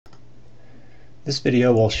This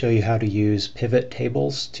video will show you how to use pivot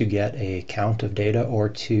tables to get a count of data or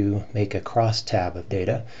to make a crosstab of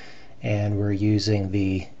data. And we're using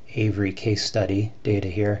the Avery case study data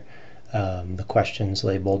here. The questions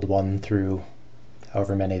labeled 1 through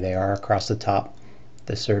however many they are across the top.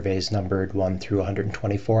 The survey is numbered 1 through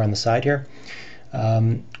 124 on the side here.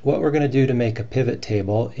 What we're going to do to make a pivot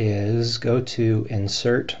table is go to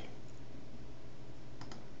Insert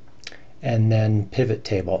and then Pivot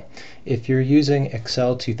Table. If you're using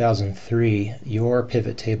Excel 2003, your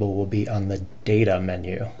pivot table will be on the Data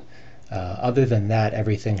menu. Other than that,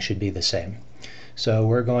 everything should be the same. So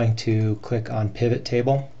we're going to click on Pivot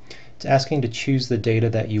Table. It's asking to choose the data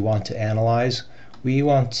that you want to analyze. We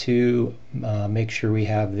want to make sure we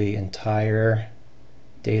have the entire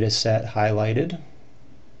data set highlighted,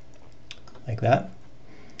 like that.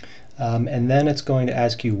 And then it's going to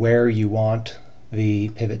ask you where you want the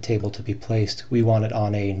pivot table to be placed. We want it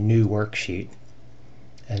on a new worksheet,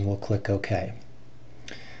 and we'll click OK.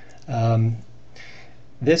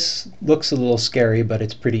 This looks a little scary, but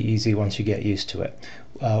it's pretty easy once you get used to it.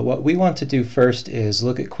 What we want to do first is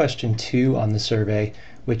look at question 2 on the survey,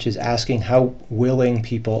 which is asking how willing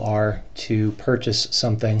people are to purchase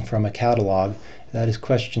something from a catalog. That is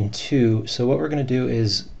question 2. So what we're going to do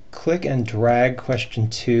is click and drag question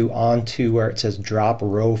 2 onto where it says drop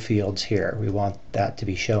row fields here. We want that to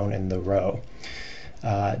be shown in the row.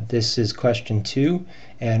 This is question 2,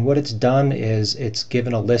 and what it's done is it's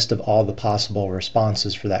given a list of all the possible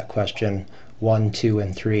responses for that question 1, 2,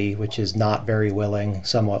 and 3, which is not very willing,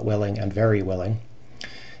 somewhat willing, and very willing.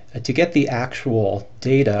 To get the actual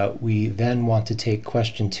data, we then want to take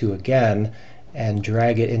question 2 again and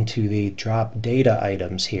drag it into the drop data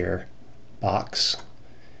items here box.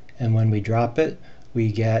 And when we drop it,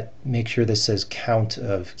 we make sure this says count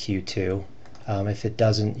of Q2. If it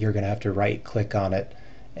doesn't, you're going to have to right click on it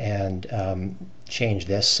and change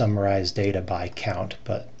this summarize data by count,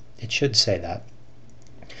 but it should say that.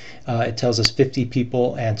 It tells us 50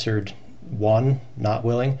 people answered 1, not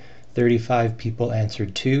willing, 35 people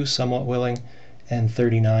answered 2, somewhat willing, and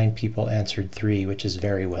 39 people answered 3, which is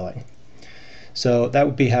very willing. So that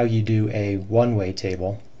would be how you do a one-way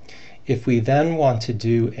table. If we then want to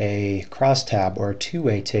do a crosstab or a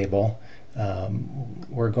two-way table,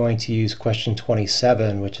 we're going to use question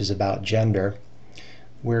 27, which is about gender.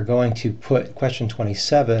 We're going to put question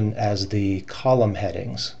 27 as the column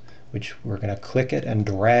headings, which we're going to click it and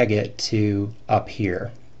drag it to up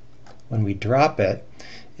here. When we drop it,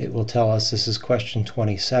 it will tell us this is question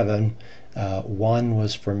 27. 1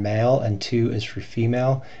 was for male and 2 is for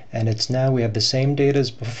female, and it's now we have the same data as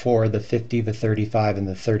before, the 50, the 35, and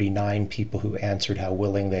the 39 people who answered how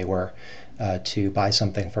willing they were to buy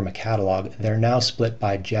something from a catalog. They're now split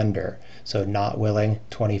by gender, so not willing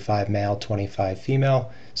 25 male, 25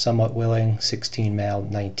 female, somewhat willing 16 male,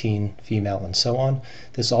 19 female, and so on.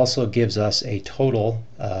 This also gives us a total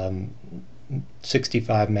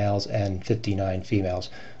 65 males and 59 females,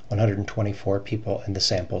 124 people in the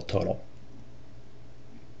sample total.